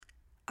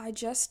I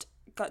just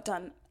got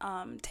done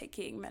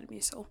taking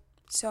Metamucil.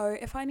 So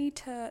if I need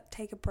to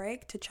take a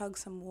break to chug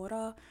some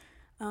water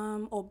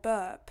or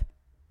burp,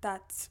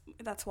 that's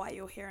why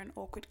you'll hear an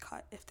awkward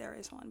cut if there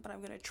is one. But I'm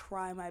going to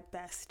try my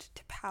best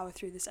to power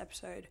through this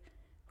episode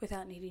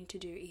without needing to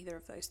do either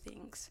of those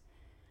things.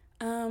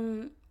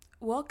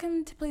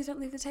 Welcome to Please Don't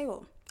Leave the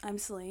Table. I'm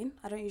Celine.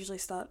 I don't usually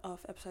start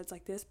off episodes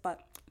like this,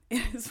 but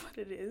it is what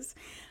it is.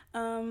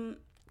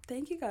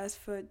 Thank you guys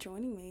for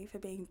joining me, for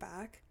being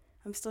back.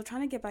 I'm still trying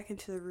to get back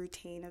into the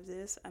routine of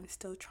this. I'm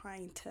still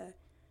trying to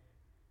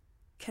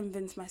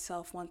convince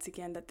myself once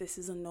again that this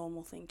is a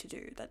normal thing to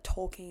do, that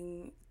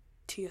talking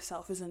to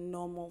yourself is a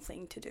normal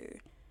thing to do.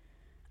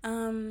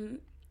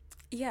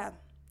 Yeah.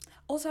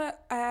 Also,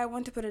 I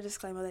want to put a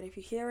disclaimer that if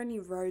you hear any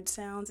road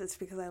sounds, it's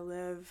because I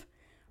live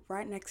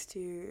right next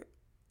to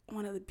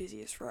one of the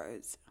busiest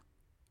roads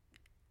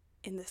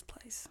in this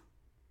place.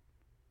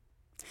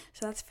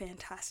 So that's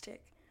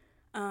fantastic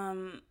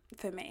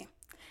for me.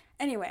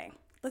 Anyway,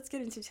 let's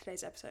get into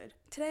today's episode.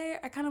 Today,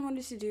 I kind of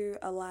wanted to do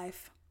a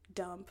life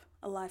dump,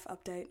 a life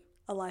update,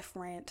 a life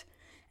rant,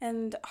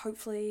 and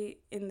hopefully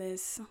in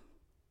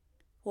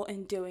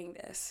doing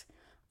this,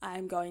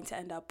 I'm going to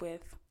end up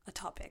with a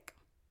topic.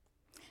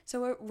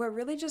 So we're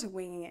really just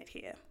winging it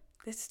here.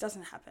 This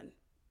doesn't happen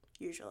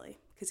usually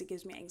because it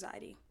gives me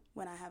anxiety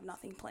when I have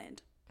nothing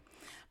planned.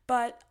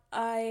 But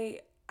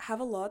I have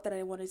a lot that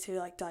I wanted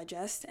to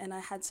digest, and I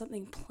had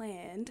something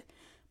planned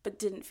but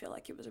didn't feel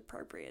like it was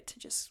appropriate to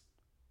just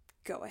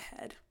go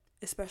ahead,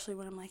 especially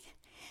when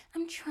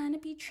I'm trying to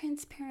be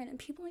transparent and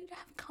people need to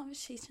have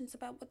conversations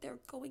about what they're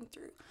going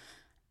through.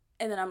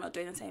 And then I'm not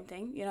doing the same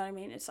thing, you know what I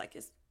mean? It's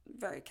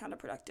very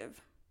counterproductive.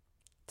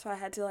 So I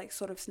had to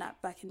sort of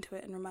snap back into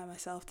it and remind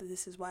myself that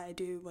this is why I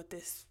do what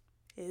this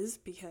is,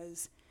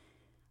 because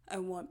I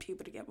want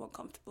people to get more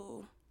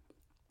comfortable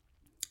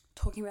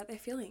talking about their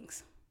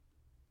feelings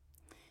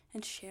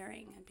and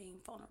sharing and being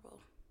vulnerable.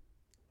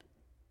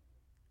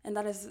 And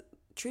that is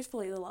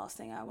truthfully the last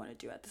thing I want to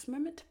do at this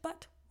moment,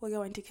 but we're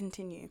going to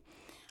continue.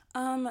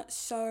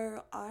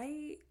 So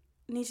I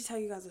need to tell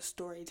you guys a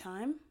story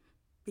time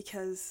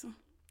because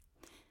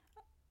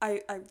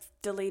I've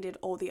deleted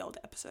all the old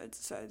episodes,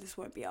 so this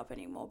won't be up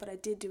anymore, but I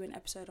did do an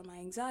episode on my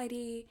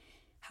anxiety,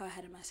 how I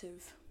had a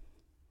massive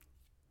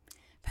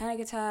panic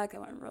attack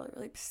that went really,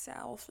 really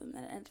south, and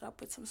then it ended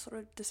up with some sort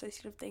of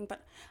dissociative thing,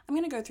 but I'm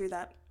going to go through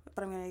that,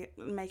 but I'm going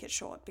to make it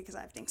short because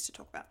I have things to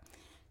talk about.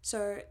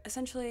 So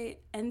essentially,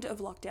 end of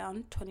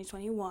lockdown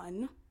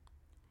 2021,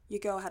 your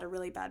girl had a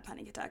really bad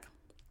panic attack.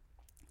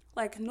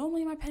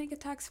 Normally my panic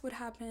attacks would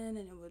happen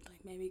and it would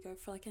maybe go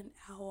for an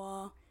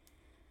hour,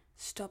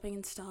 stopping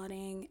and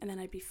starting, and then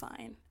I'd be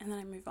fine, and then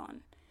I'd move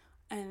on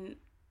and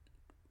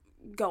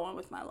go on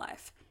with my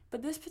life.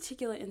 But this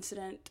particular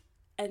incident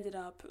ended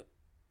up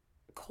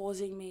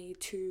causing me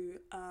to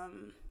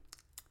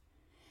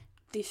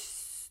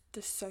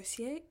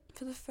dissociate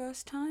for the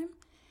first time,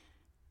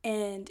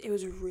 and it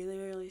was really,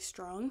 really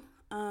strong.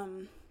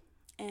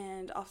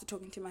 And after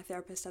talking to my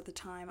therapist at the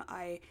time,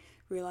 I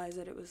realized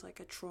that it was a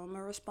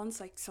trauma response.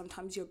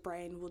 Sometimes your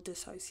brain will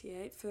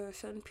dissociate for a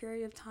certain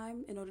period of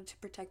time in order to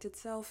protect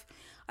itself.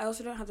 I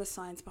also don't have the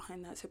science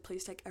behind that, so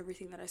please take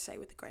everything that I say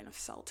with a grain of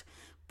salt.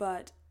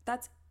 But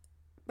that's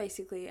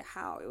basically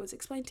how it was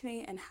explained to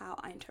me and how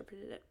I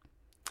interpreted it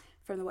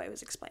from the way it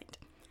was explained.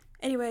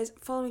 Anyways,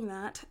 following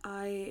that,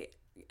 I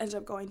ended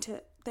up going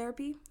to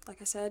therapy,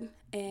 like I said,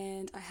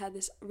 and I had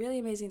this really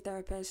amazing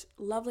therapist,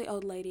 lovely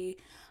old lady,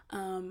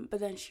 but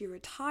then she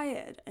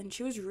retired, and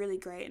she was really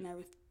great, and I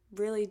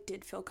really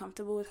did feel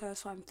comfortable with her,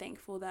 so I'm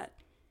thankful that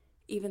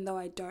even though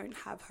I don't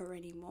have her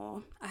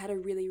anymore, I had a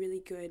really, really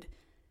good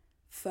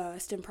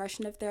first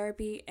impression of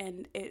therapy,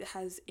 and it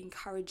has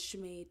encouraged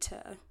me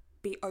to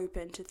be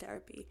open to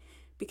therapy,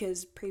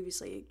 because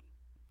previously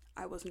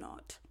I was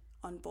not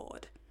on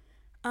board.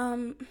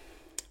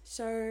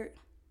 So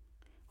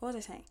what was I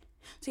saying?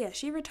 So yeah,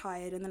 she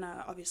retired, and then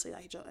I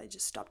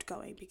just stopped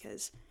going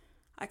because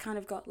I kind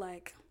of got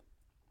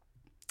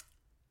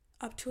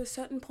up to a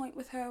certain point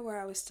with her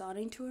where I was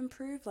starting to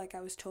improve.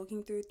 I was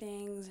talking through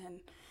things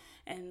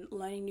and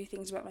learning new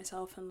things about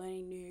myself and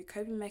learning new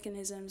coping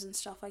mechanisms and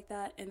stuff like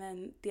that. And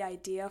then the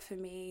idea for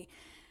me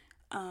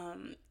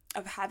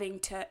of having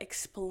to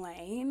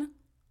explain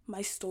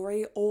my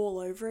story all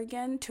over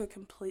again to a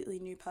completely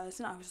new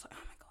person, I was like,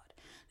 oh my god,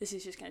 this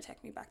is just going to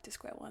take me back to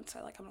square one. So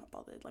I'm not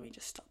bothered. Let me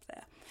just stop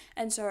there.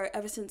 And so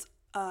ever since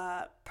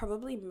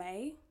probably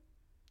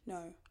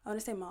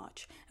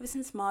March. Ever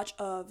since March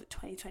of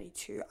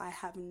 2022, I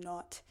have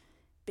not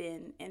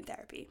been in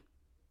therapy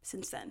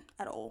since then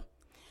at all.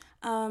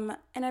 And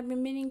I've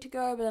been meaning to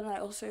go, but then I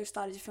also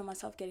started to feel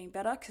myself getting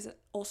better because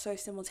also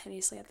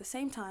simultaneously at the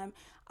same time,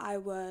 I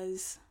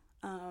was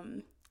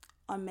on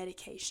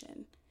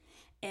medication.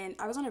 And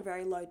I was on a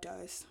very low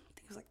dose. I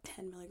think it was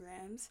 10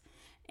 milligrams.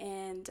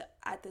 And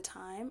at the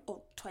time,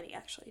 or 20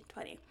 actually,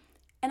 20.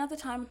 And at the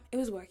time, it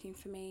was working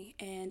for me.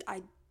 And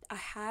I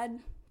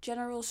had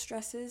general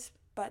stresses,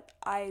 but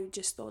I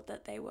just thought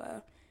that they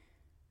were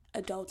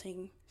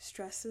adulting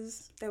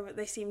stresses.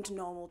 They seemed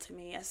normal to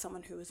me as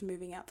someone who was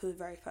moving out for the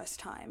very first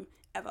time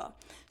ever.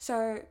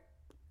 So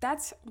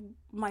that's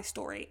my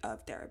story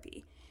of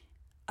therapy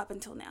up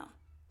until now.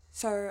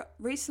 So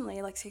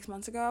recently, like 6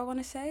 months ago, I want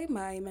to say,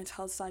 my mental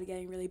health started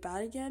getting really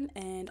bad again,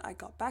 and I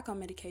got back on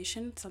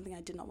medication, something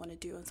I did not want to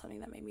do and something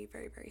that made me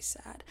very, very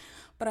sad.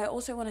 But I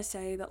also want to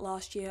say that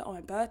last year on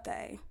my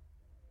birthday,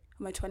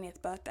 on my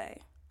 20th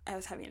birthday, I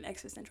was having an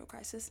existential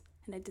crisis,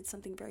 and I did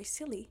something very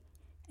silly,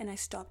 and I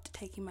stopped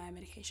taking my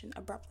medication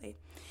abruptly.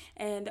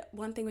 And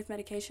one thing with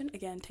medication,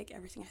 again, take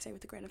everything I say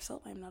with a grain of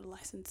salt. I am not a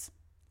licensed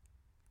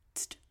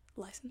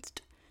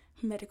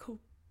medical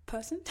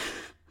person,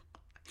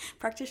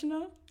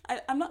 practitioner.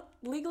 I'm not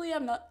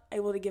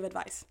able to give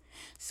advice.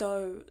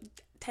 So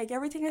take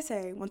everything I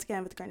say, once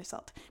again, with a grain of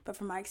salt. But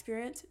from my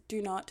experience,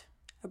 do not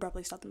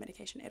abruptly stop the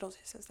medication. It also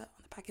says that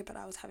on the packet, but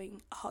I was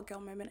having a hot girl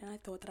moment, and I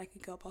thought that I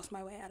could girl boss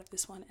my way out of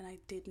this one, and I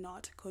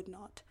could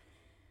not,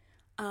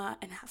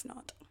 and have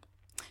not.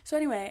 So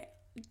anyway,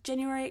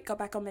 January, got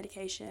back on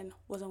medication,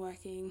 wasn't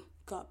working,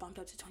 got bumped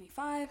up to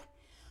 25,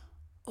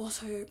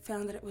 also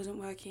found that it wasn't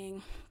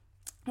working,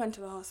 went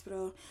to the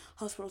hospital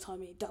told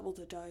me double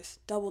the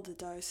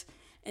dose,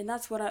 and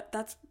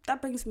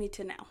that brings me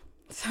to now.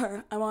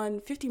 So I'm on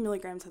 50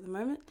 milligrams at the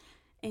moment,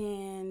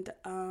 and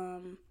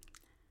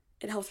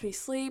it helps me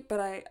sleep,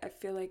 but I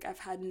feel like I've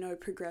had no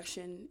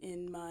progression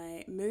in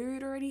my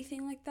mood or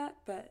anything like that.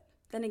 But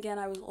then again,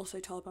 I was also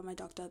told by my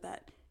doctor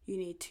that you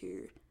need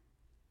to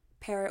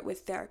pair it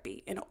with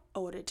therapy in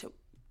order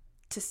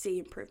to see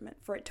improvement,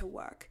 for it to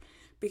work,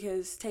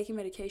 because taking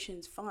medication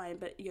is fine,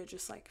 but you're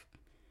just like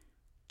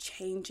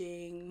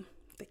changing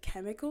the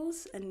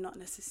chemicals and not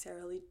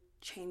necessarily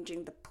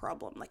changing the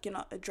problem. Like, you're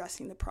not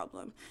addressing the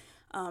problem,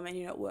 and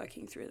you're not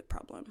working through the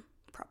problem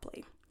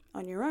properly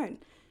on your own.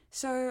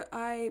 So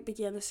I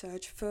began the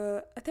search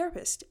for a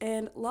therapist,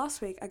 and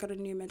last week I got a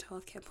new mental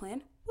health care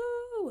plan.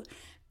 Woo!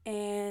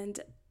 And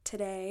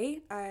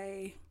today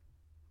I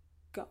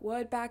got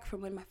word back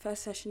from when my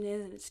first session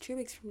is, and it's 2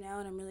 weeks from now,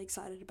 and I'm really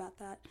excited about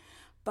that.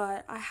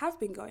 But I have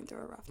been going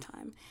through a rough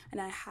time,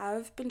 and I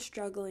have been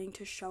struggling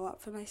to show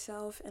up for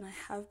myself, and I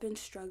have been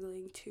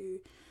struggling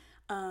to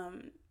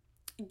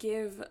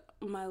give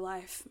my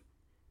life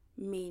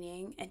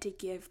meaning and to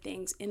give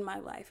things in my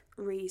life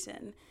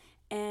reason.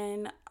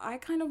 And I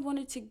kind of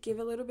wanted to give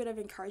a little bit of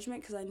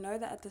encouragement, because I know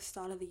that at the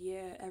start of the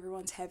year,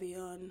 everyone's heavy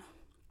on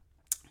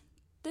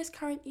this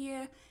current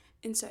year,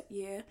 insert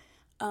year,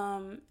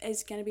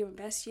 is going to be my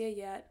best year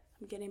yet.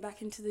 I'm getting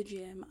back into the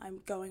gym.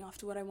 I'm going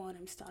after what I want.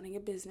 I'm starting a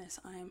business.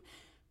 I'm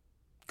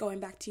going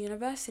back to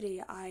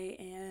university. I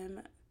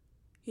am,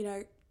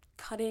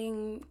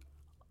 cutting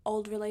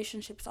old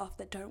relationships off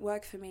that don't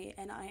work for me,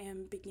 and I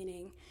am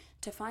beginning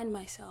to find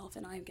myself,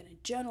 and I'm going to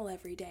journal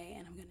every day,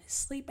 and I'm going to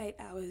sleep 8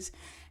 hours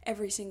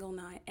every single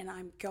night, and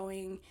I'm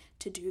going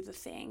to do the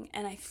thing.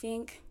 And I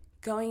think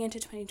going into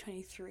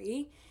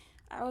 2023,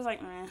 I was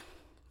like,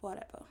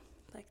 whatever.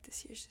 Like,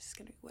 this year's just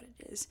going to be what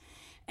it is.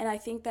 And I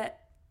think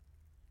that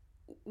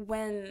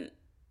when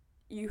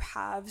you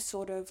have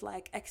sort of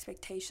like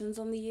expectations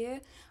on the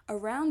year,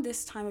 around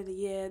this time of the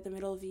year, the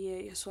middle of the year,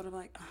 you're sort of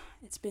like,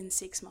 it's been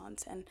 6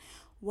 months, and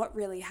what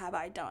really have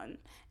I done?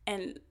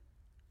 And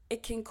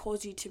it can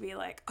cause you to be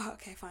like,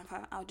 okay, fine,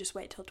 I'll just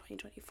wait till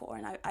 2024.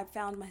 And I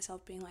found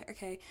myself being like,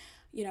 okay,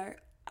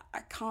 I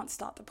can't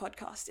start the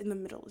podcast in the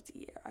middle of the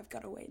year. I've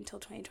got to wait until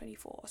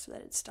 2024 so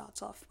that it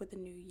starts off with a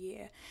new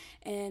year.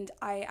 And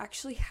I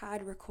actually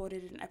had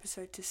recorded an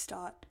episode to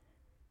start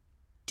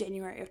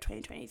January of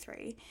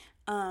 2023,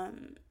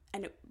 and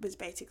it was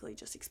basically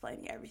just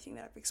explaining everything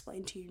that I've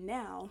explained to you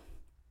now,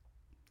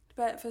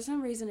 but for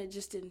some reason it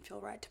just didn't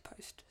feel right to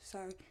post,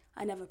 so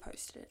I never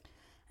posted it.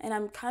 And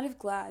I'm kind of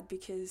glad,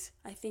 because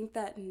I think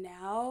that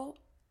now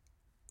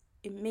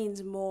it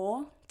means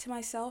more to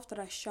myself that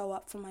I show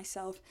up for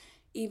myself,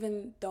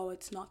 even though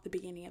it's not the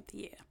beginning of the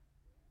year.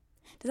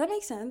 Does that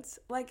make sense?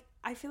 Like,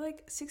 I feel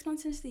like 6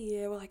 months into the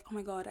year, we're like, oh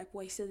my god, I've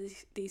wasted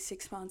these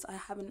 6 months. I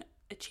haven't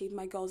achieved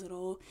my goals at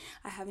all.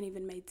 I haven't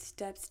even made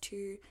steps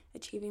to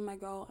achieving my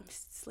goal. I'm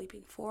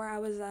sleeping 4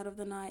 hours out of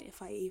the night,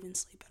 if I even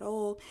sleep at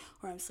all,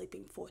 or I'm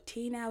sleeping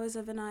 14 hours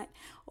of a night,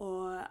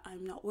 or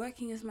I'm not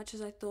working as much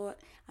as I thought.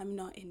 I'm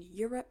not in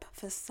Europe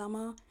for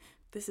summer.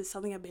 This is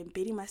something I've been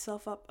beating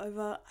myself up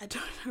over. I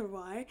don't know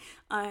why.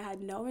 I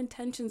had no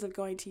intentions of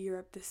going to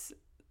Europe this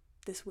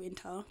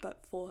winter,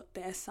 but for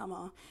their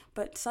summer.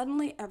 But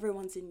suddenly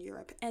everyone's in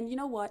Europe. And you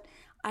know what?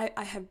 I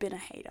have been a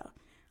hater.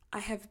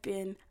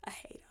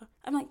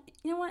 I'm like,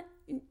 you know what?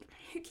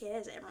 Who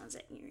cares? Everyone's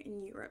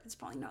in Europe. It's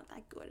probably not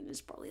that good, and it's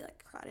probably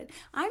like crowded.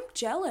 I'm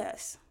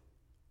jealous.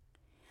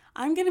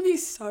 I'm going to be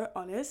so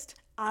honest.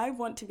 I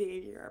want to be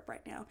in Europe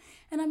right now,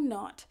 and I'm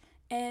not.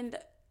 And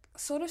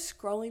sort of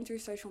scrolling through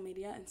social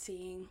media and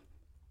seeing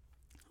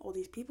all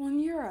these people in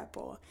Europe,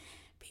 or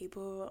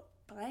people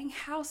buying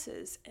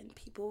houses and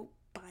people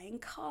buying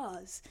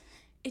cars,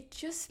 it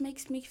just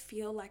makes me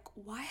feel like,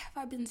 why have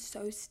I been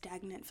so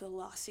stagnant for the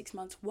last 6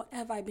 months? What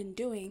have I been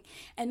doing?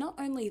 And not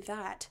only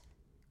that,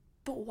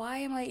 But why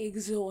am I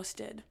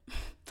exhausted?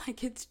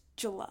 Like, it's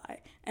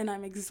July and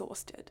I'm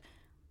exhausted.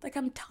 Like,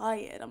 I'm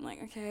tired. I'm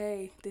like,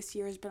 okay, this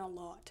year has been a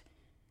lot.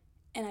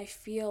 And I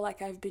feel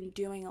like I've been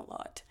doing a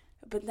lot.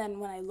 But then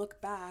when I look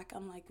back,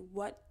 I'm like,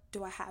 what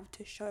do I have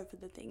to show for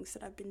the things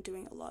that I've been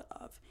doing a lot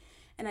of?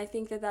 And I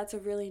think that that's a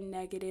really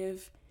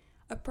negative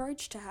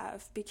approach to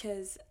have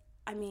because,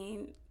 I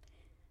mean,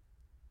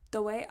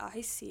 the way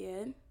I see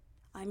it,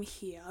 I'm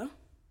here.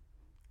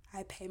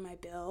 I pay my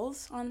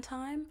bills on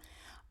time.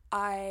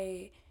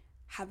 I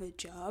have a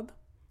job.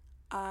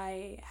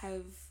 I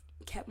have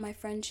kept my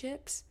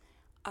friendships.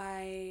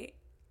 I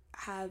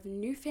have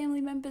new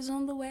family members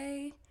on the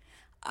way.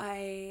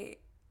 I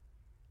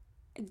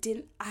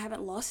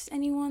haven't lost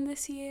anyone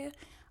this year.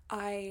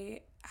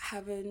 I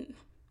haven't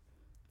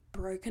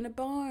broken a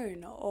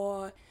bone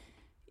or,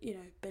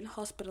 been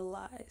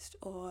hospitalized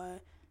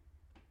or,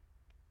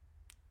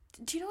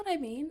 do you know what I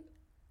mean?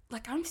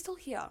 Like, I'm still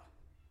here.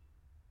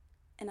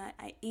 And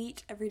I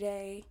eat every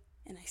day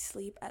and I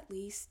sleep at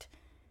least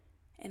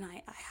and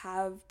I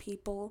have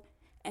people.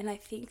 And I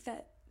think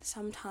that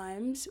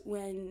sometimes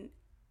when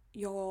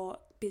you're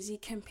busy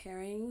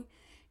comparing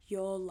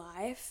your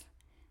life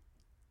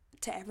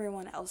to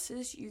everyone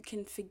else's, you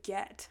can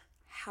forget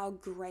how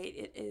great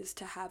it is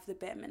to have the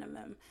bare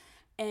minimum.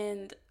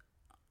 And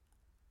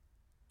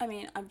I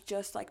mean, I'm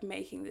just like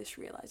making this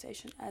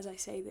realization as I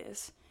say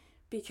this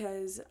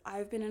because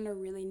I've been in a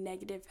really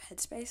negative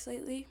headspace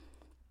lately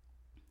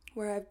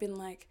where I've been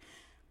like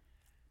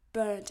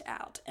burnt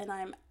out and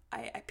I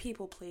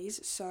people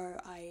please, so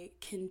I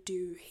can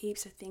do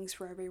heaps of things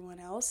for everyone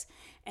else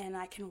and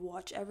I can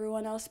watch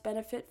everyone else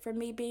benefit from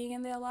me being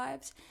in their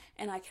lives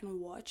and I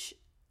can watch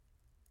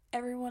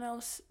everyone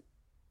else,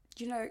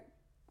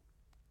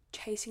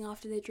 chasing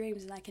after their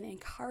dreams and I can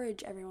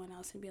encourage everyone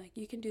else and be like,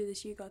 you can do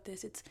this, you got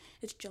this,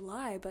 it's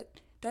July,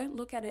 but don't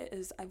look at it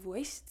as I've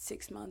wasted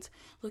 6 months.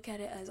 Look at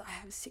it as I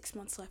have 6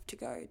 months left to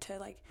go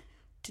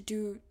to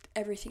do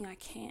everything I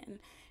can.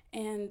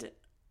 And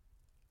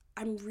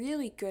I'm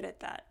really good at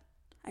that.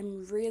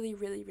 I'm really,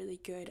 really, really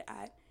good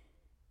at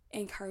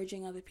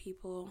encouraging other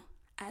people,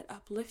 at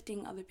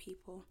uplifting other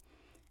people.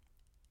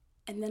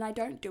 And then I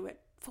don't do it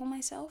for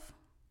myself.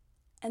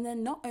 And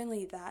then not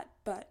only that,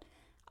 but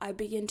I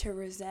begin to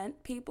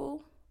resent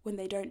people when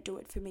they don't do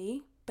it for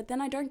me, but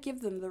then I don't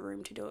give them the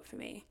room to do it for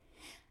me.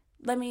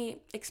 Let me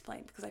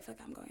explain because I feel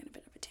like I'm going on a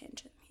bit of a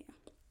tangent here.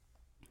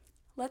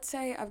 Let's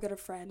say I've got a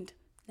friend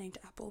named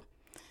Apple,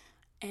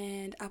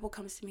 and Apple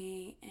comes to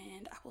me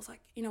and Apple's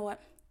like, you know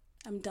what?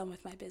 I'm done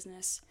with my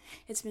business.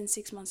 It's been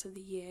 6 months of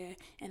the year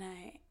and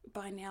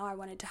by now I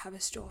wanted to have a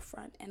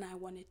storefront and I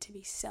wanted to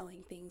be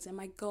selling things and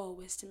my goal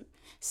was to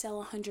sell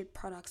 100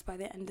 products by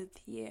the end of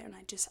the year and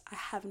I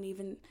haven't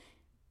even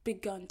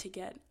begun to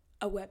get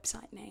a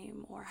website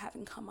name or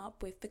haven't come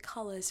up with the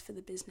colors for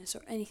the business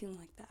or anything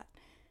like that.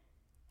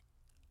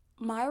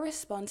 My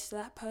response to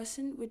that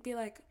person would be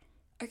like,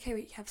 okay,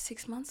 but you have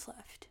 6 months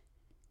left.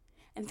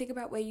 And think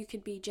about where you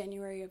could be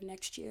January of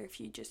next year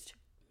if you just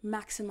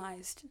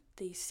maximized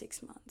these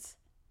 6 months.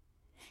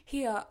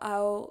 Here,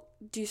 I'll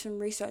do some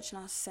research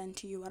and I'll send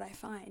to you what I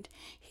find.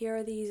 Here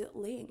are these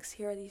links.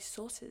 Here are these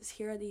sources.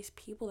 Here are these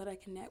people that I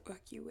can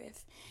network you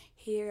with.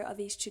 Here are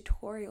these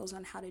tutorials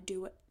on how to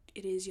do what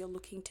it is you're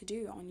looking to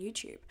do on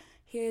YouTube.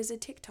 Here's a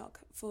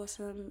TikTok for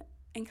some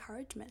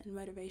encouragement and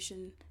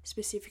motivation,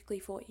 specifically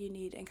for what you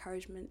need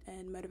encouragement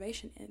and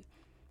motivation in.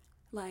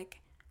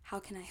 Like, how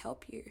can I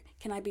help you?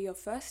 Can I be your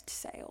first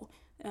sale?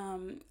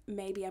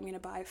 Maybe I'm going to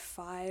buy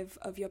 5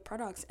 of your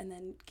products and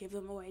then give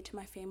them away to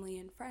my family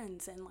and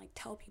friends and like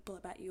tell people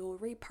about you or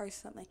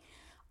repost something.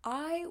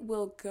 I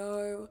will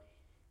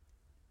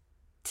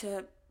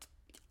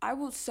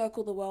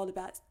circle the world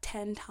about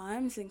 10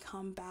 times and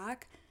come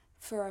back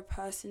for a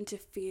person to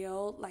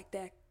feel like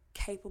they're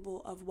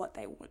capable of what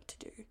they want to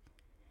do.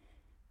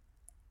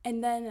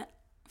 And then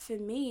for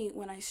me,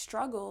 when I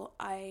struggle,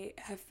 I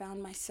have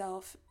found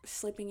myself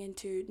slipping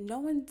into no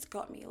one's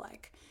got me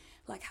like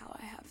how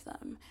I have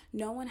them.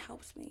 No one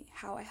helps me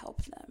how I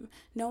help them.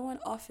 No one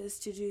offers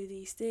to do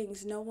these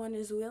things. No one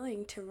is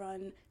willing to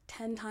run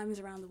 10 times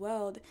around the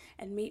world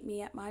and meet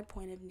me at my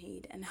point of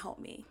need and help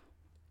me.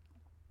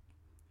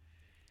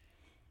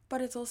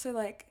 But it's also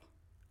like,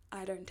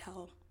 I don't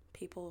tell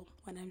people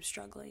when I'm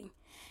struggling.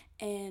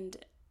 And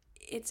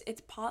it's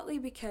partly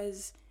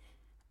because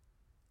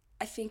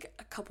I think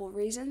a couple of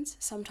reasons.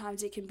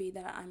 Sometimes it can be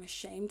that I'm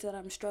ashamed that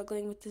I'm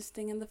struggling with this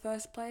thing in the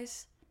first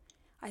place.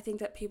 I think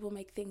that people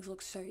make things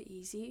look so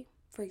easy.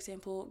 For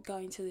example,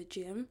 going to the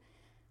gym.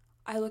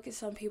 I look at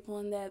some people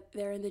and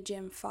they're in the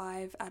gym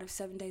 5 out of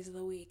 7 days of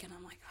the week and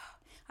I'm like, oh,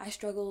 I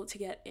struggle to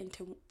get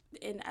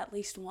in at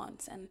least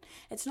once. And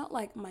it's not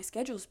like my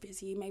schedule's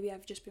busy. Maybe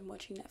I've just been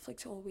watching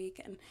Netflix all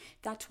week and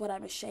that's what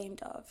I'm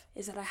ashamed of,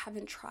 is that I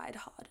haven't tried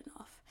hard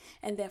enough.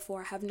 And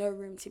therefore I have no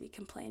room to be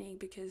complaining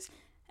because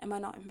am I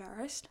not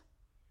embarrassed?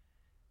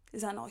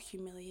 Is that not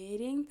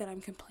humiliating that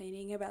I'm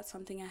complaining about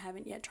something I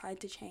haven't yet tried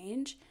to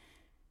change?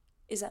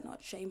 Is that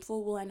not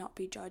shameful? Will I not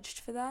be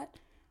judged for that?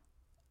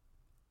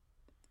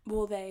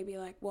 Will they be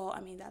like, well,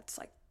 I mean, that's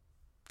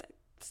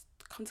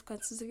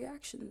consequences of your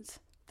actions.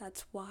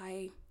 That's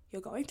why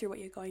you're going through what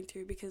you're going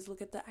through, because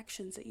look at the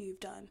actions that you've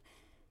done.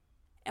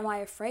 Am I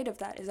afraid of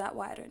that? Is that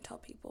why I don't tell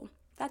people?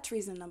 That's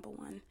reason number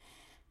one.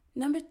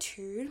 Number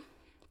two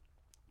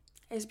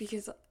is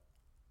because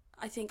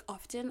I think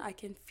often I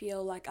can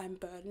feel like I'm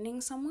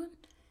burdening someone.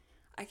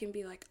 I can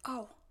be like,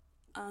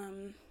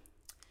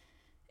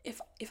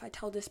 if I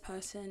tell this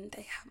person,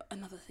 they have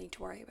another thing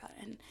to worry about,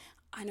 and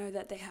I know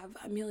that they have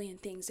a million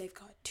things. They've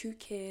got 2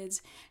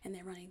 kids and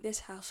they're running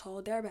this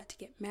household. They're about to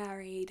get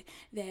married.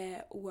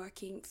 They're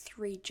working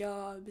 3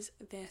 jobs.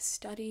 They're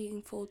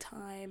studying full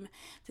time.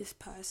 This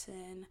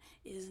person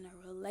is in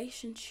a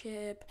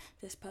relationship.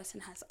 This person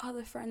has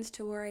other friends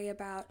to worry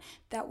about.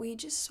 That we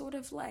just sort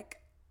of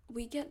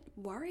we get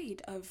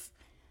worried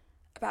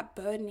about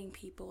burdening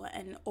people,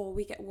 or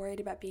we get worried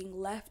about being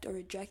left or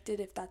rejected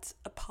if that's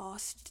a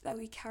past that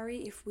we carry,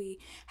 if we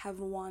have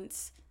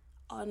once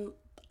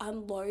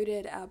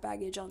unloaded our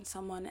baggage on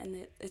someone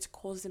and it's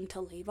caused them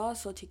to leave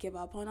us or to give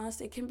up on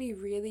us. It can be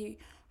really,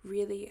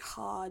 really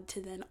hard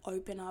to then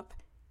open up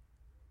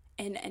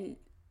and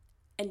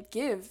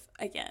give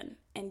again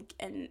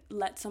and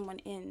let someone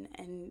in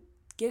and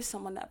give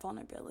someone that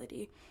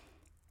vulnerability.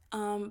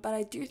 But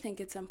I do think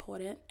it's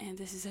important, and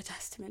this is a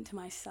testament to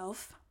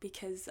myself,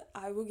 because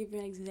I will give you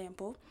an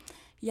example.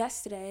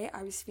 Yesterday,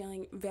 I was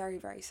feeling very,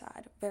 very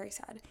sad,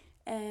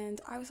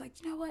 and I was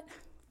like, you know what?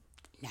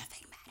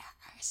 Nothing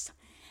matters.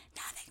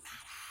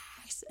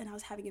 And I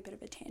was having a bit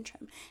of a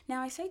tantrum.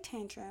 Now, I say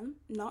tantrum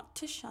not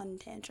to shun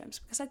tantrums,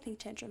 because I think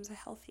tantrums are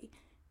healthy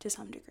to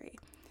some degree.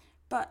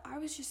 But I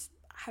was just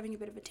having a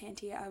bit of a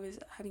tanty. I was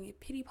having a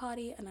pity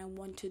party, and I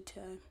wanted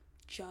to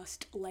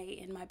just lay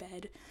in my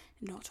bed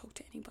and not talk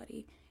to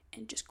anybody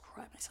and just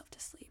cry myself to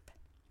sleep.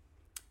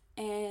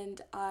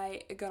 And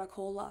I got a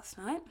call last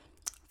night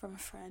from a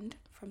friend,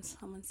 from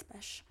someone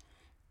special,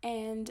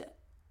 and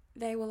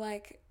they were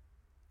like,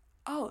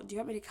 oh, do you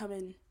want me to come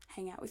and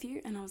hang out with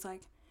you? And I was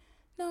like,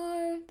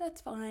 no,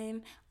 that's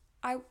fine.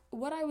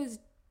 What I was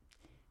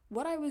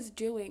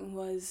doing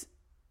was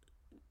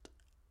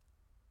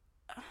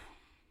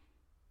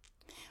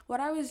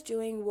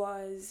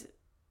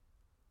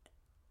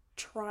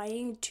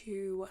trying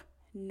to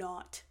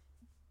not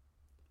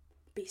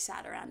be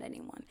sad around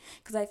anyone,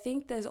 because I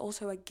think there's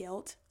also a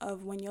guilt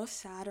of when you're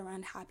sad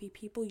around happy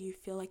people, you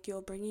feel like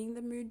you're bringing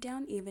the mood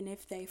down, even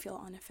if they feel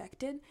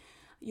unaffected.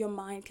 Your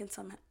mind can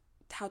somehow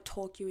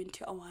talk you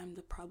into, oh, I'm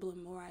the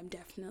problem, or I'm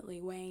definitely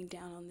weighing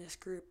down on this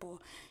group, or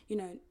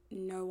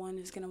no one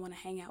is going to want to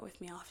hang out with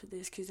me after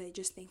this because they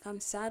just think I'm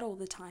sad all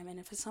the time. And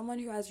if it's someone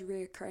who has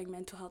reoccurring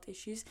mental health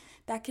issues,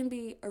 that can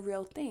be a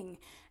real thing.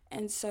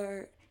 And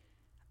so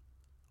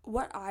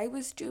what I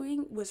was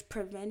doing was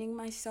preventing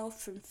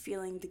myself from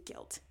feeling the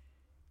guilt.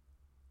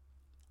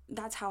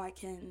 That's how I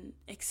can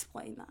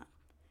explain that.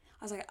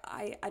 I was like,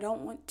 I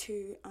don't want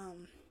to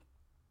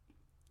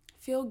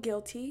feel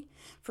guilty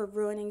for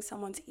ruining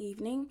someone's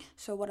evening.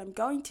 So what I'm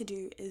going to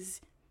do is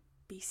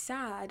be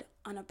sad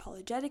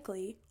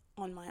unapologetically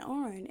on my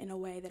own, in a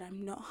way that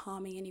I'm not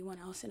harming anyone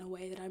else, in a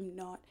way that I'm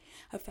not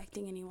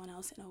affecting anyone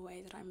else, in a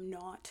way that I'm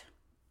not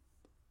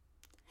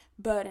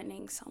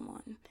burdening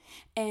someone.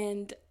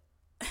 And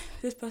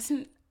this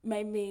person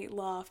made me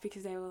laugh,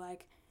 because they were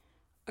like,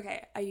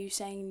 okay, are you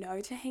saying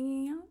no to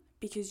hanging out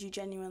because you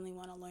genuinely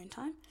want alone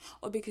time,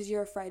 or because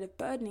you're afraid of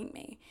burdening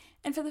me?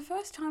 And for the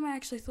first time, I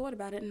actually thought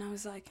about it, and I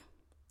was like,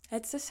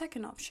 it's the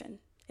second option.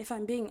 If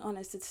I'm being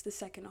honest, it's the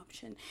second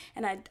option.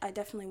 And I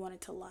definitely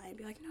wanted to lie and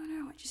be like, no,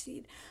 I just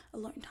need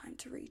alone time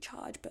to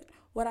recharge. But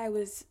what I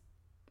was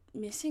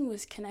missing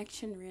was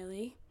connection,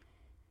 really,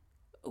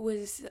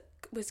 was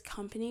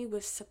company,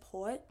 was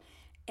support.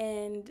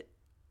 And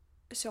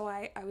so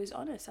I was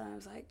honest, and I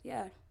was like,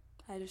 yeah,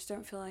 I just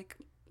don't feel like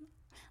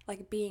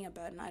being a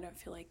burden. I don't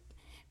feel like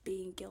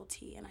being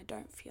guilty, and I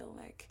don't feel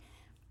like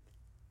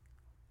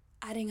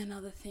adding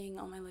another thing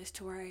on my list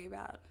to worry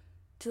about,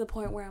 to the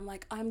point where I'm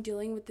like, I'm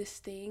dealing with this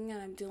thing,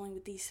 and I'm dealing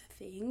with these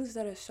things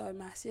that are so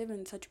massive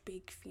and such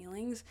big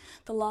feelings.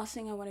 The last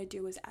thing I want to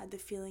do is add the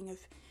feeling of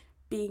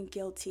being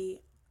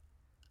guilty,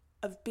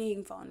 of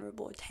being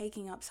vulnerable, or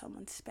taking up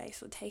someone's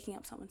space, or taking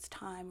up someone's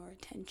time or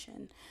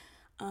attention.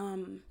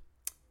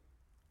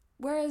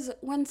 Whereas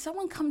when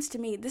someone comes to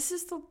me, this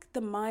is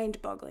the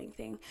mind-boggling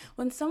thing.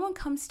 When someone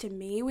comes to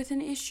me with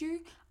an issue,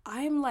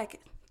 I'm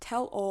like,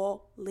 tell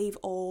all, leave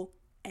all,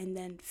 and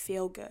then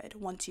feel good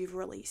once you've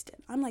released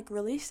it. I'm like,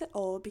 release it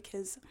all,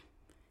 because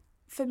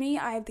for me,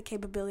 I have the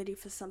capability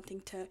for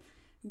something to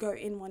go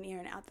in one ear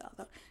and out the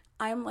other.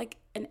 I'm like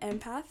an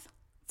empath,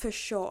 for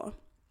sure.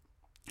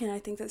 And I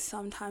think that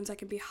sometimes I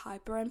can be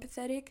hyper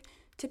empathetic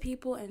to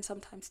people and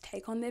sometimes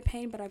take on their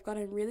pain, but I've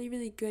gotten really,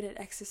 really good at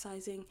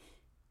exercising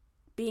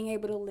being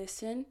able to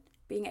listen,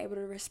 being able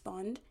to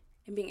respond,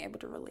 and being able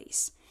to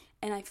release.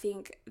 And I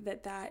think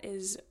that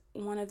is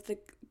one of the,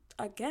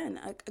 again,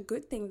 a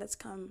good thing that's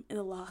come in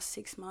the last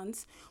 6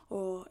 months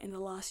or in the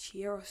last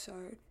year or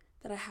so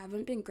that I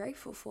haven't been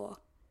grateful for.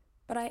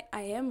 But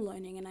I am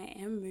learning and I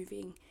am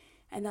moving,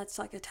 and that's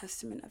like a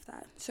testament of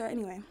that. So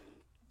anyway,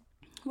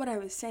 what I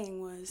was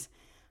saying was,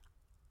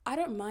 I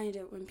don't mind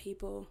it when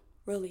people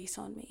release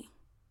on me,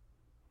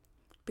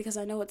 because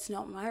I know it's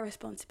not my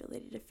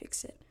responsibility to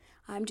fix it.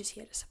 I'm just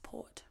here to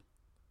support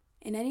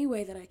in any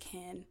way that I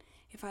can.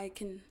 If I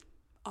can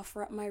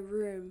offer up my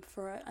room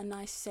for a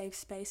nice safe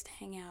space to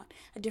hang out,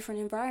 a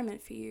different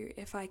environment for you,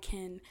 if I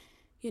can,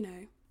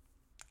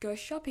 go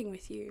shopping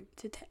with you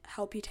to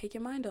help you take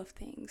your mind off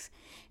things,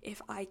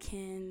 if I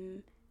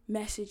can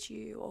message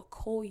you or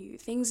call you,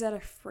 things that are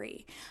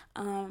free,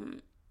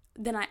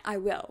 then I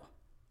will.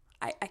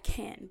 I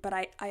can, but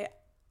I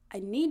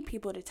need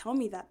people to tell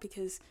me that,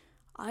 because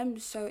I'm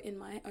so in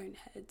my own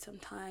head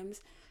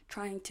sometimes,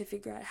 trying to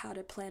figure out how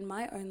to plan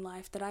my own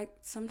life, that I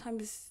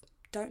sometimes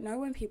don't know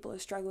when people are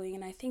struggling.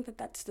 And I think that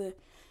that's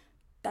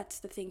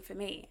the thing for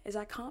me, is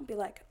I can't be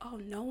like,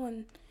 oh, no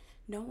one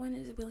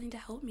is willing to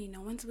help me,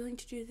 no one's willing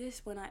to do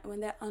this, when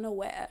they're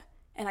unaware.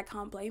 And I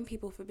can't blame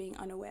people for being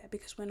unaware,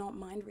 because we're not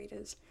mind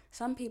readers.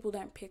 Some people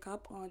don't pick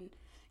up on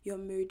your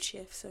mood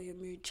shifts or your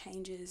mood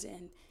changes,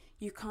 and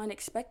you can't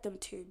expect them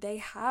to. They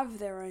have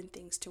their own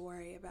things to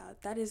worry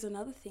about. That is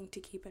another thing to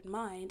keep in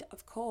mind,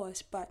 of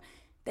course, but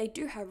they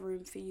do have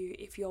room for you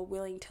if you're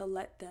willing to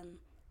let them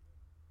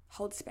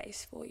hold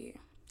space for you.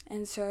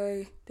 And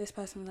so this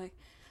person was like,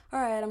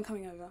 all right, I'm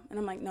coming over. And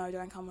I'm like, no,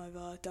 don't come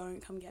over. Don't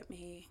come get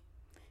me.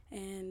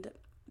 And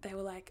they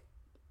were like,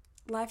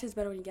 life is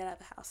better when you get out of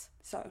the house.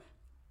 So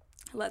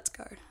let's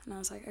go. And I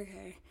was like,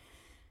 okay.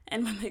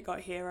 And when they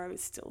got here, I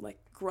was still like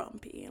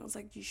grumpy. And I was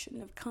like, you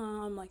shouldn't have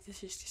come. Like,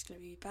 this is just going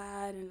to be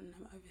bad. And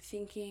I'm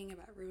overthinking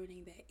about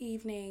ruining their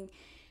evening.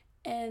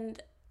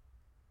 And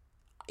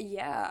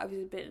yeah, I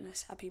was a bit in a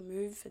sappy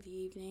mood for the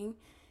evening.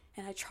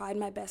 And I tried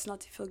my best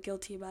not to feel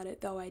guilty about it,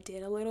 though I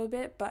did a little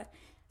bit. But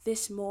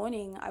this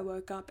morning I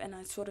woke up and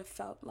I sort of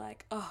felt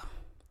like, oh,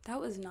 that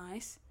was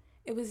nice.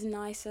 It was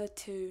nicer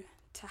to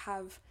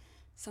have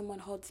someone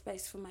hold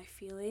space for my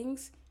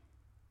feelings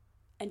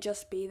and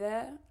just be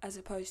there, as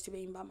opposed to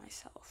being by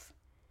myself.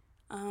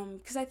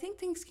 Because I think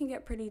things can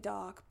get pretty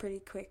dark pretty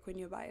quick when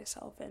you're by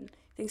yourself, and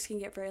things can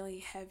get really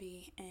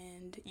heavy,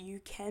 and you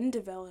can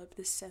develop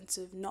this sense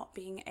of not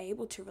being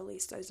able to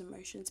release those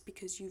emotions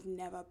because you've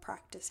never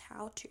practiced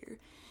how to.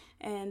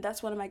 And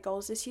that's one of my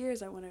goals this year,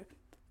 is I want to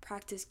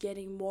practice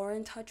getting more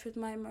in touch with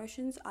my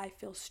emotions. I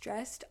feel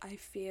stressed, I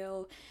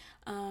feel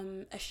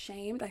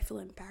ashamed, I feel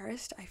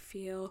embarrassed, I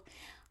feel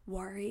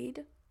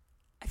worried,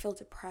 I feel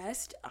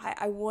depressed.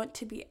 I want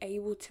to be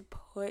able to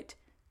put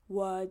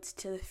words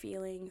to the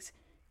feelings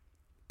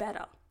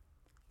better.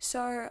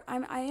 So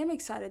I am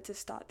excited to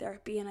start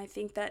therapy, and I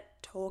think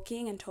that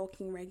talking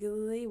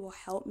regularly will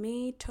help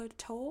me to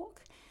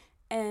talk.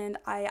 And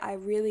I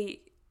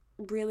really,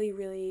 really,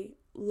 really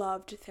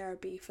loved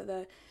therapy for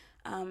the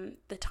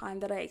time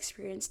that I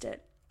experienced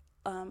it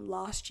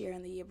last year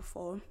and the year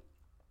before,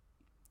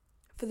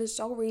 for the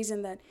sole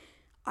reason that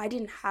I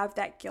didn't have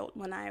that guilt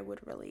when I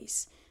would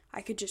release.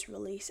 I could just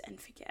release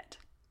and forget,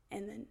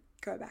 and then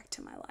go back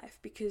to my life,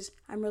 because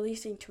I'm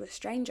releasing to a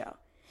stranger,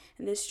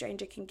 and this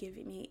stranger can give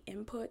me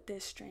input,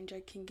 this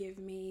stranger can give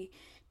me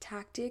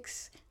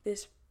tactics,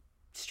 this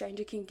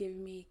stranger can give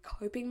me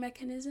coping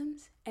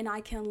mechanisms, and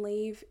I can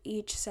leave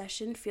each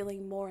session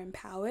feeling more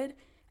empowered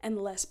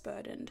and less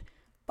burdened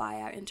by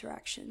our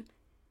interaction.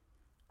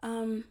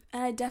 And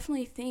I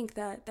definitely think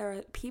that there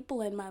are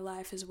people in my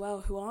life as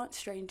well who aren't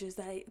strangers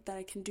that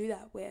I can do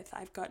that with.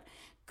 I've got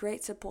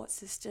great support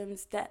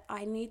systems that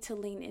I need to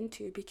lean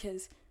into,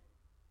 because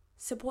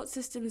support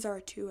systems are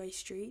a two-way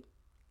street.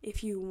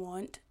 If you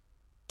want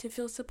to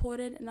feel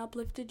supported and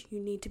uplifted,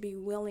 you need to be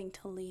willing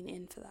to lean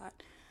in for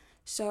that.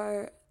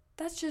 So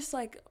that's just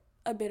like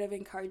a bit of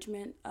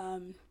encouragement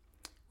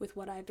with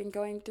what I've been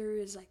going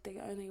through, is like the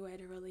only way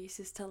to release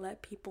is to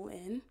let people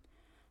in.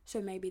 So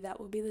maybe that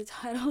will be the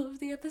title of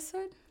the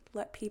episode.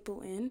 Let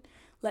people in.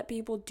 Let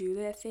people do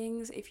their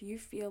things. If you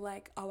feel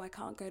like, oh, I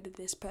can't go to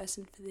this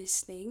person for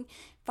this thing,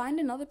 find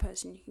another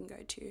person you can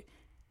go to.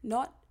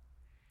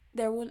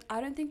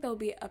 I don't think there'll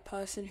be a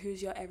person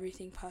who's your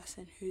everything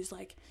person, who's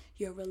like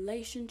your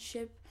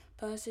relationship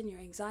person, your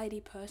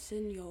anxiety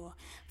person, your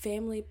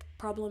family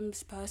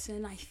problems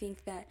person. I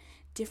think that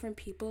different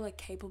people are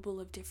capable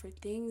of different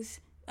things.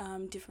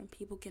 Different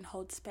people can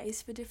hold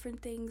space for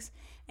different things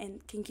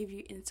and can give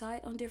you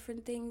insight on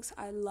different things.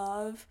 I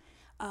love,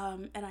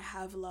 and I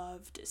have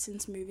loved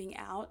since moving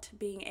out,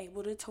 being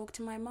able to talk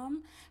to my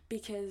mum,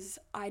 because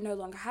I no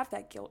longer have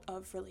that guilt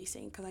of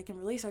releasing, because I can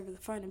release over the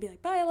phone and be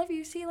like, bye, I love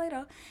you, see you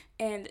later.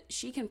 And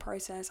she can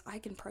process, I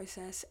can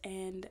process,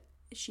 and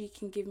she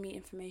can give me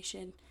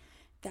information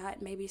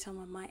that maybe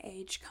someone my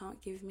age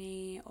can't give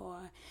me,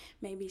 or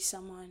maybe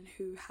someone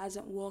who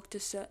hasn't walked a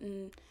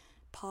certain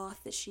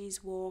path that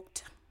she's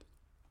walked,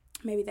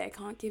 maybe they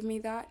can't give me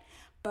that.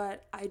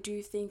 But I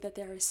do think that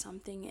there is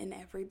something in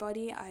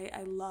everybody.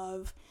 I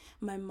love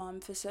my mum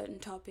for certain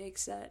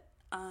topics that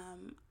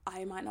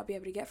I might not be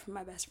able to get from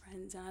my best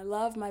friends, and I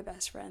love my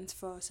best friends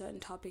for certain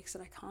topics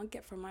that I can't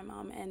get from my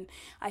mum. And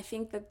I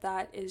think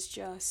that is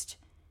just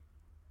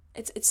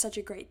it's such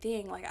a great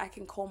thing. Like, I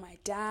can call my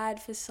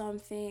dad for some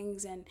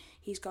things, and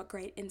he's got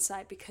great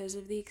insight because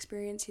of the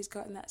experience he's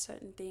got in that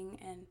certain thing.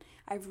 And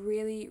I've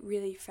really,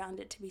 really found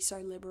it to be so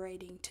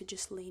liberating to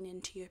just lean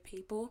into your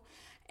people.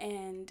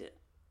 And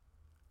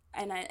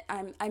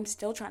I'm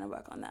still trying to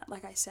work on that.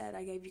 Like I said,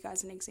 I gave you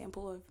guys an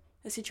example of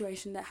a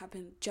situation that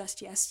happened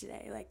just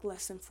yesterday, like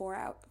less than 24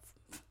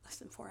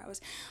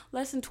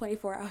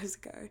 hours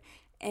ago.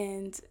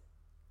 And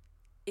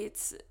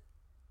it's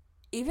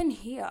even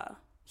here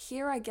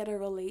I get a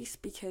release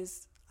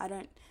because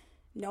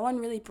no one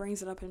really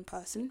brings it up in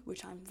person,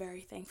 which I'm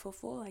very thankful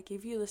for. Like,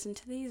 if you listen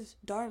to these,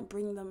 don't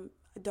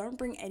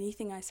bring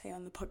anything I say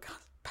on the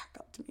podcast back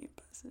up to me in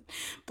person.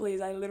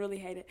 Please, I literally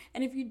hate it.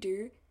 And if you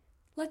do,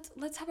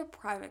 let's have a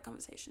private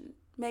conversation.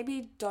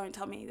 Maybe don't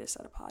tell me this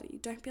at a party.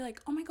 Don't be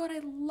like, oh my God, I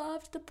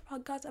loved the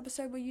podcast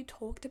episode where you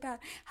talked about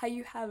how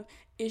you have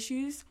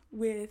issues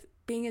with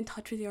being in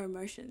touch with your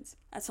emotions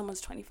at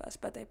someone's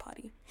 21st birthday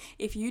party.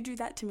 If you do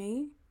that to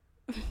me,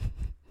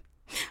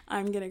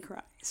 I'm gonna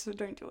cry. So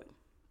don't do it.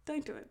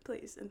 Don't do it,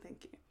 please, and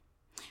thank you.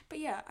 But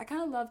yeah, I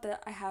kind of love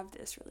that I have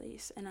this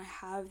release and I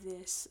have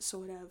this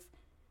sort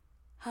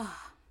of,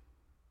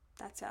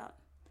 that's out.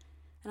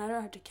 And I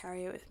don't have to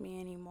carry it with me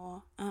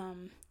anymore.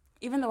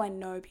 Even though I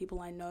know people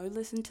I know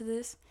listen to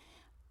this,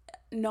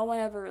 no one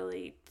ever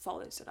really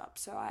follows it up.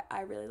 So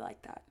I really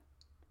like that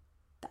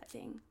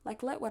thing.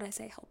 Like, let what I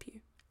say help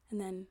you,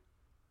 and then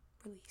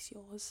release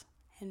yours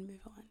and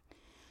move on.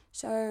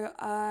 So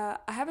I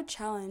have a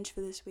challenge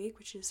for this week,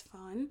 which is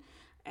fun,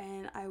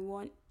 and I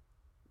want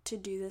to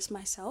do this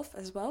myself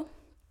as well,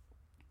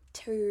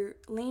 to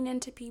lean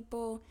into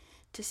people,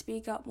 to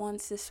speak up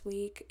once this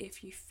week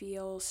if you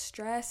feel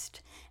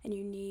stressed and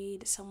you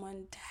need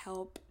someone to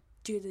help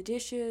do the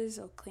dishes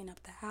or clean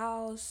up the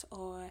house,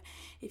 or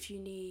if you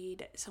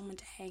need someone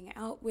to hang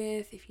out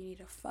with, if you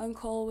need a phone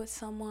call with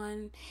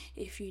someone,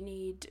 if you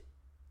need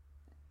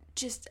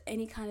just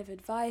any kind of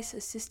advice,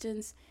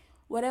 assistance,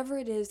 whatever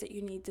it is that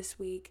you need this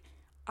week.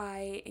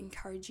 I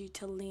encourage you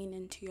to lean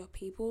into your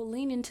people,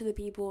 lean into the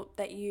people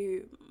that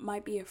you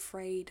might be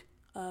afraid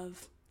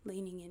of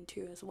leaning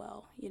into as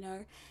well,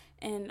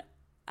 and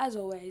as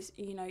always,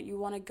 you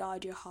want to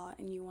guard your heart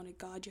and you want to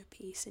guard your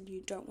peace, and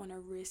you don't want to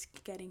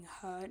risk getting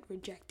hurt,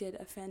 rejected,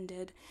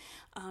 offended,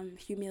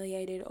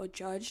 humiliated, or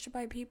judged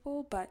by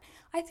people. But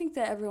I think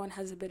that everyone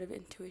has a bit of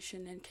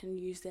intuition and can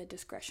use their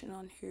discretion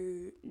on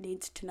who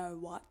needs to know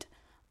what.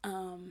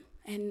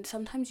 And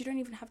sometimes you don't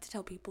even have to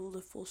tell people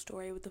the full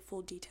story with the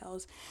full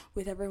details,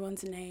 with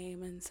everyone's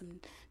name and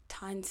some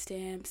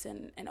timestamps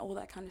and all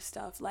that kind of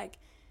stuff. Like,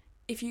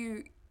 if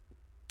you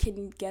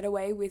can get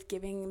away with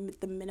giving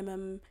the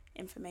minimum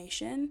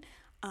information,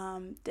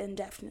 then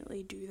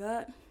definitely do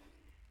that.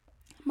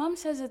 Mum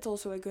says it's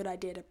also a good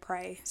idea to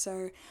pray,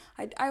 so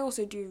I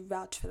also do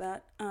vouch for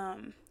that.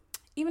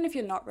 Even if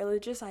you're not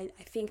religious, I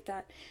think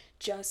that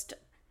just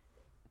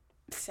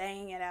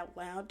saying it out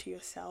loud to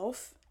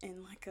yourself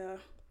in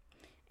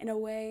a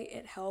way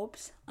it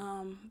helps.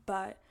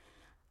 But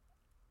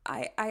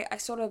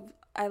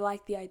I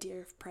like the idea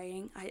of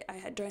praying.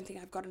 I don't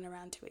think I've gotten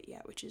around to it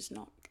yet, which is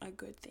not a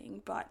good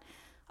thing, but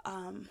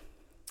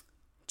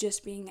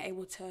just being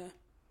able to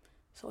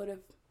sort of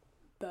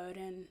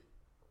burden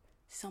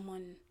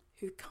someone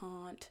who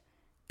can't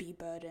be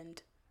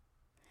burdened.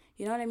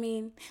 You know what I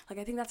mean? Like,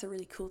 I think that's a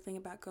really cool thing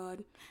about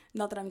God.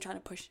 Not that I'm trying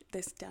to push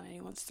this down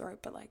anyone's throat,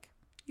 but like,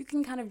 you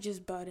can kind of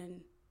just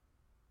burden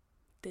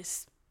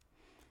this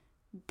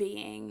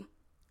being,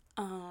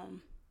 and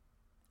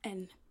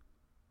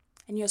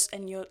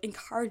you're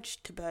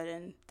encouraged to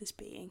burden this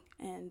being,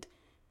 and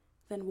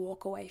then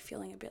walk away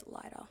feeling a bit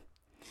lighter.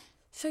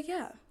 So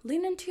yeah,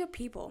 lean into your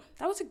people.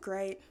 That was a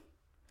great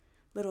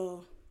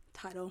little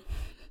title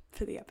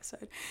for the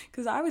episode,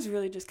 because I was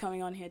really just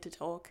coming on here to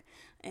talk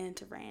and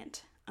to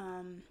rant.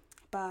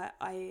 But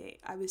I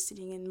was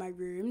sitting in my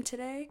room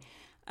today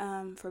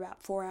for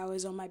about 4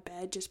 hours on my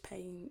bed, just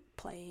playing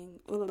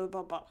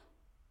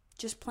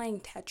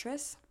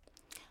Tetris,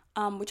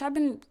 which I've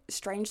been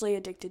strangely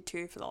addicted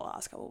to for the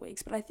last couple of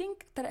weeks. But I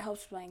think that it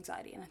helps with my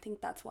anxiety, and I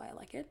think that's why I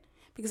like it,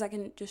 because I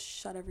can just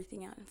shut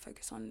everything out and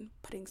focus on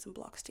putting some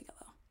blocks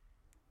together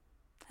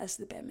as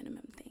the bare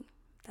minimum thing.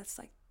 That's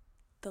like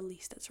the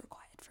least that's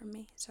required from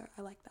me, so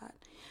I like that.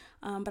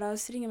 But I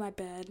was sitting in my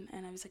bed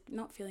and I was like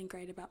not feeling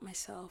great about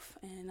myself,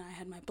 and I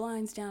had my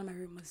blinds down, my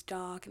room was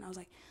dark, and I was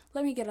like,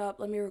 let me get up,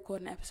 let me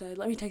record an episode,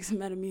 let me take some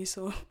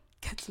Metamucil,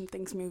 get some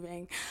things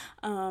moving,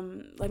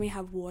 let me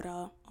have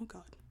water,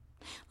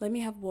 let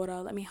me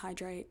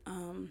hydrate,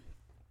 and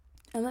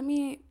let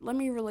me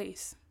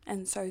release.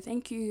 And so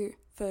thank you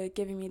for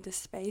giving me the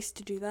space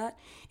to do that.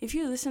 If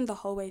you listened the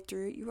whole way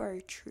through, you are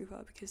a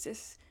trooper, because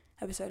this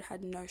episode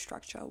had no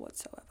structure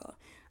whatsoever.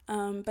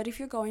 But if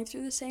you're going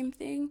through the same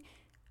thing,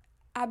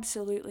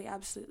 absolutely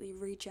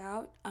reach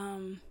out.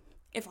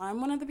 If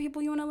I'm one of the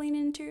people you want to lean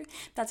into,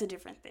 that's a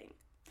different thing.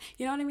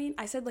 You know what I mean?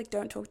 I said, like,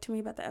 don't talk to me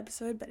about the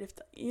episode, but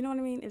you know what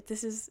I mean?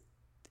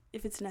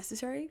 If it's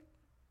necessary,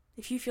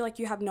 if you feel like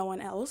you have no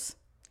one else,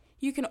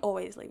 you can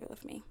always leave it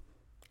with me.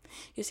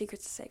 Your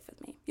secrets are safe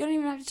with me. You don't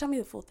even have to tell me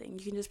the full thing.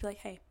 You can just be like,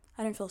 hey,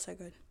 I don't feel so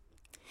good.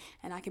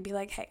 And I can be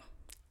like, hey,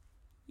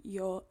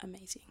 you're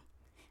amazing.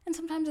 And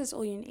sometimes that's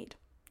all you need.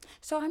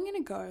 So I'm going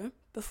to go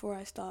before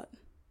I start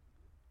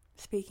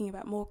speaking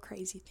about more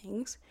crazy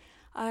things.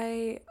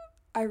 I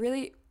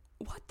really,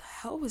 what the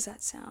hell was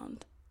that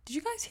sound? Did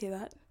you guys hear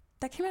that?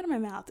 That came out of my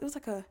mouth. It was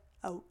like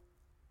oh.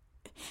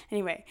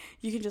 Anyway,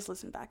 you can just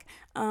listen back.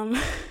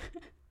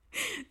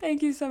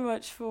 Thank you so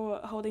much for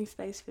holding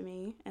space for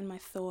me and my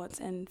thoughts,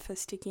 and for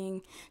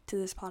sticking to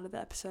this part of the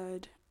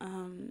episode,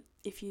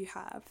 if you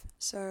have.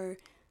 So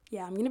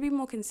yeah, I'm going to be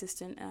more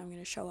consistent, and I'm going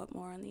to show up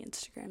more on the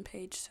Instagram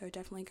page, so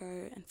definitely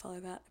go and follow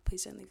that.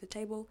 Please don't leave the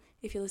table.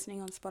 If you're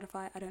listening on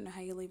Spotify, I don't know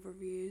how you leave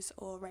reviews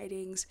or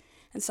ratings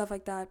and stuff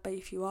like that, but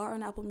if you are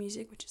on Apple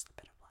Music, which is the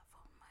better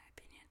platform in my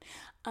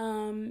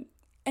opinion,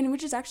 and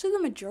which is actually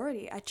the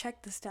majority. I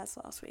checked the stats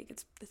last week.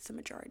 It's the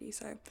majority,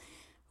 so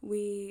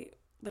we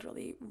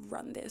literally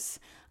run this.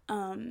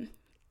 And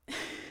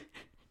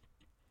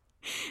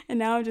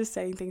now I'm just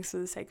saying things for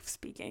the sake of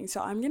speaking.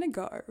 So I'm going to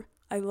go.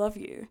 I love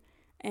you.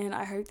 And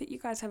I hope that you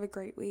guys have a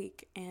great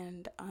week.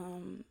 And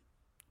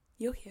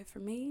you'll hear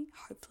from me,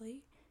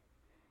 hopefully,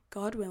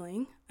 God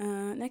willing,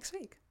 next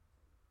week.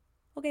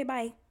 Okay,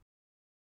 bye.